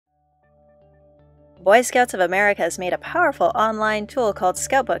Boy Scouts of America has made a powerful online tool called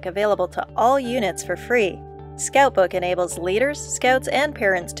Scoutbook available to all units for free. Scoutbook enables leaders, scouts, and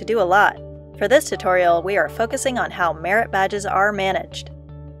parents to do a lot. For this tutorial, we are focusing on how merit badges are managed.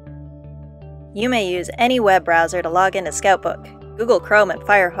 You may use any web browser to log into Scoutbook. Google Chrome and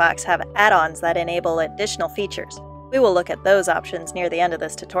Firefox have add-ons that enable additional features. We will look at those options near the end of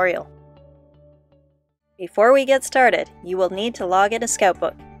this tutorial. Before we get started, you will need to log into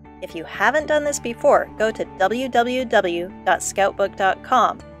Scoutbook. If you haven't done this before, go to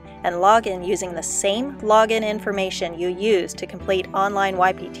www.scoutbook.com and log in using the same login information you used to complete online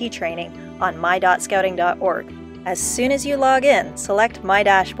YPT training on my.scouting.org. As soon as you log in, select My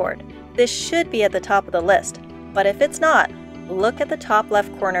Dashboard. This should be at the top of the list, but if it's not, look at the top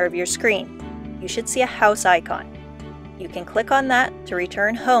left corner of your screen. You should see a house icon. You can click on that to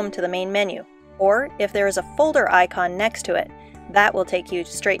return home to the main menu, or if there is a folder icon next to it, that will take you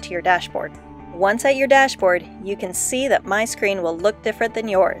straight to your dashboard. Once at your dashboard, you can see that my screen will look different than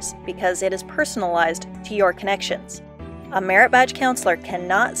yours because it is personalized to your connections. A merit badge counselor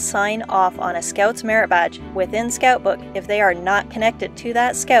cannot sign off on a Scout's merit badge within Scoutbook if they are not connected to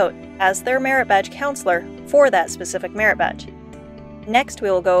that Scout as their merit badge counselor for that specific merit badge. Next,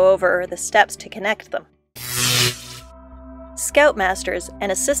 we will go over the steps to connect them. Scoutmasters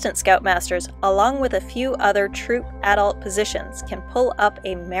and Assistant Scoutmasters, along with a few other troop adult positions, can pull up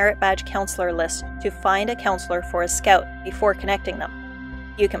a merit badge counselor list to find a counselor for a Scout before connecting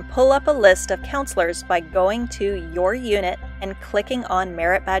them. You can pull up a list of counselors by going to your unit and clicking on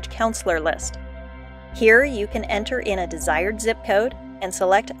Merit Badge Counselor List. Here you can enter in a desired zip code and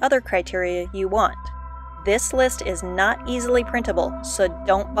select other criteria you want. This list is not easily printable, so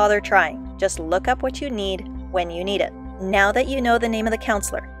don't bother trying. Just look up what you need when you need it. Now that you know the name of the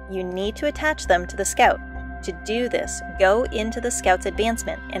counselor, you need to attach them to the Scout. To do this, go into the Scout's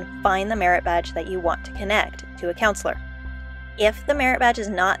advancement and find the merit badge that you want to connect to a counselor. If the merit badge is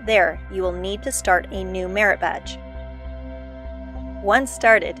not there, you will need to start a new merit badge. Once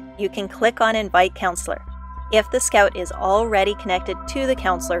started, you can click on Invite Counselor. If the Scout is already connected to the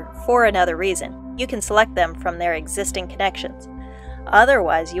counselor for another reason, you can select them from their existing connections.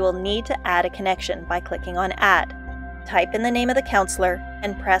 Otherwise, you will need to add a connection by clicking on Add. Type in the name of the counselor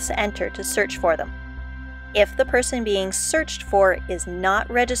and press Enter to search for them. If the person being searched for is not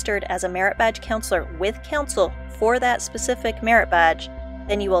registered as a merit badge counselor with council for that specific merit badge,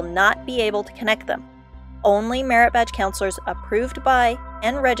 then you will not be able to connect them. Only merit badge counselors approved by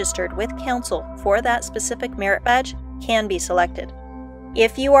and registered with council for that specific merit badge can be selected.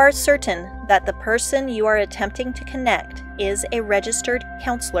 If you are certain that the person you are attempting to connect is a registered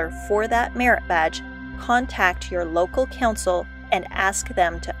counselor for that merit badge, contact your local council and ask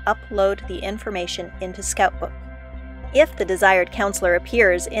them to upload the information into Scoutbook. If the desired counselor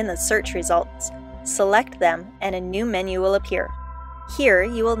appears in the search results, select them and a new menu will appear. Here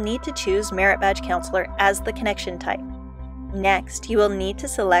you will need to choose Merit Badge Counselor as the connection type. Next, you will need to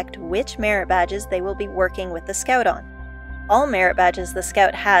select which merit badges they will be working with the Scout on. All merit badges the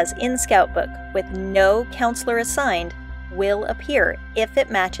Scout has in Scoutbook with no counselor assigned will appear if it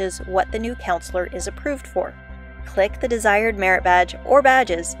matches what the new counselor is approved for. Click the desired merit badge or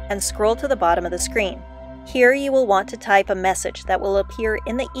badges and scroll to the bottom of the screen. Here you will want to type a message that will appear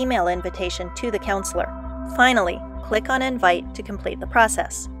in the email invitation to the counselor. Finally, click on Invite to complete the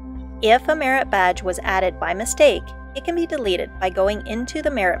process. If a merit badge was added by mistake, it can be deleted by going into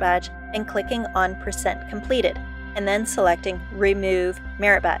the merit badge and clicking on % completed, and then selecting Remove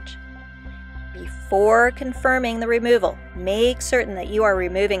Merit Badge. Before confirming the removal, make certain that you are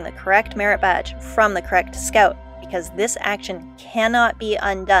removing the correct merit badge from the correct Scout, because this action cannot be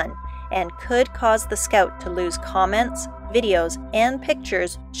undone and could cause the Scout to lose comments, videos, and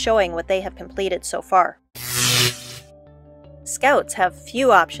pictures showing what they have completed so far. Scouts have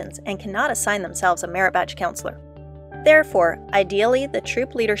few options and cannot assign themselves a merit badge counselor. Therefore, ideally, the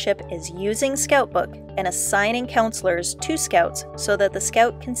troop leadership is using Scoutbook and assigning counselors to Scouts so that the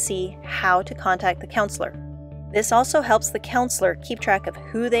Scout can see how to contact the counselor. This also helps the counselor keep track of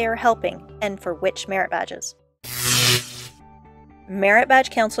who they are helping and for which merit badges. Merit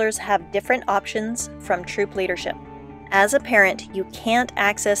badge counselors have different options from troop leadership. As a parent, you can't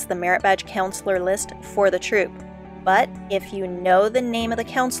access the merit badge counselor list for the troop, but if you know the name of the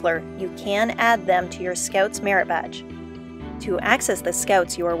counselor, you can add them to your Scout's merit badge. To access the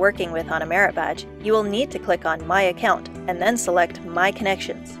Scouts you are working with on a merit badge, you will need to click on My Account and then select My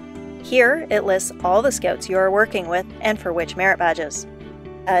Connections. Here, it lists all the Scouts you are working with and for which merit badges.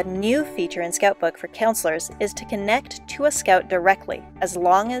 A new feature in Scoutbook for counselors is to connect to a Scout directly, as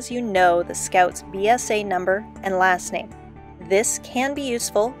long as you know the Scout's BSA number and last name. This can be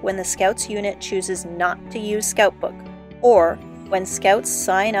useful when the Scouts unit chooses not to use Scoutbook, or when Scouts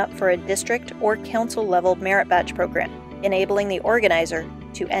sign up for a district or council level merit badge program, enabling the organizer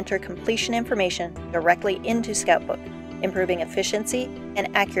to enter completion information directly into Scoutbook, improving efficiency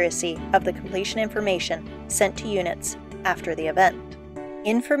and accuracy of the completion information sent to units after the event.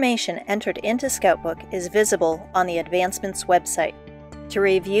 Information entered into Scoutbook is visible on the Advancements website. To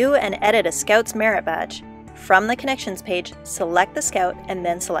review and edit a Scout's merit badge, from the Connections page, select the Scout and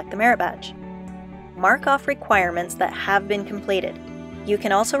then select the merit badge. Mark off requirements that have been completed. You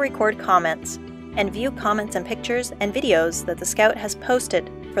can also record comments and view comments and pictures and videos that the Scout has posted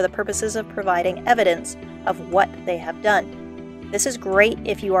for the purposes of providing evidence of what they have done. This is great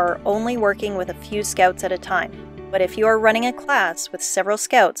if you are only working with a few Scouts at a time, but if you are running a class with several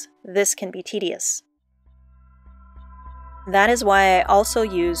Scouts, this can be tedious. That is why I also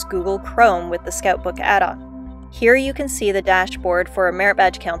use Google Chrome with the Scoutbook add-on. Here you can see the dashboard for a merit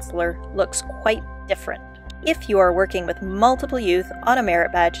badge counselor looks quite different. If you are working with multiple youth on a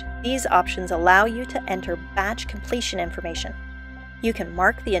merit badge, these options allow you to enter badge completion information. You can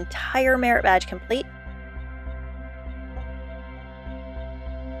mark the entire merit badge complete,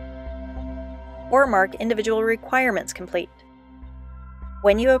 or mark individual requirements complete.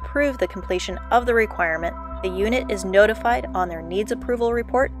 When you approve the completion of the requirement, the unit is notified on their needs approval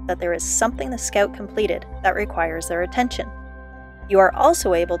report that there is something the Scout completed that requires their attention. You are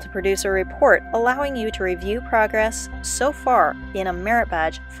also able to produce a report allowing you to review progress so far in a merit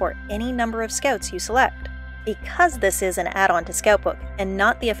badge for any number of Scouts you select. Because this is an add-on to Scoutbook and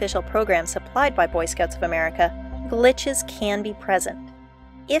not the official program supplied by Boy Scouts of America, glitches can be present.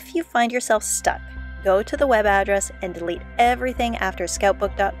 If you find yourself stuck, go to the web address and delete everything after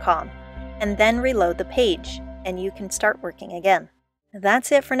scoutbook.com, and then reload the page, and you can start working again.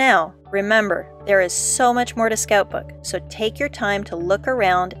 That's it for now. Remember, there is so much more to Scoutbook, so take your time to look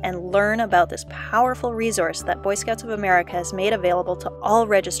around and learn about this powerful resource that Boy Scouts of America has made available to all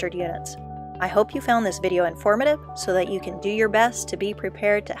registered units. I hope you found this video informative so that you can do your best to be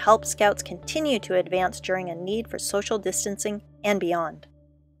prepared to help Scouts continue to advance during a need for social distancing and beyond.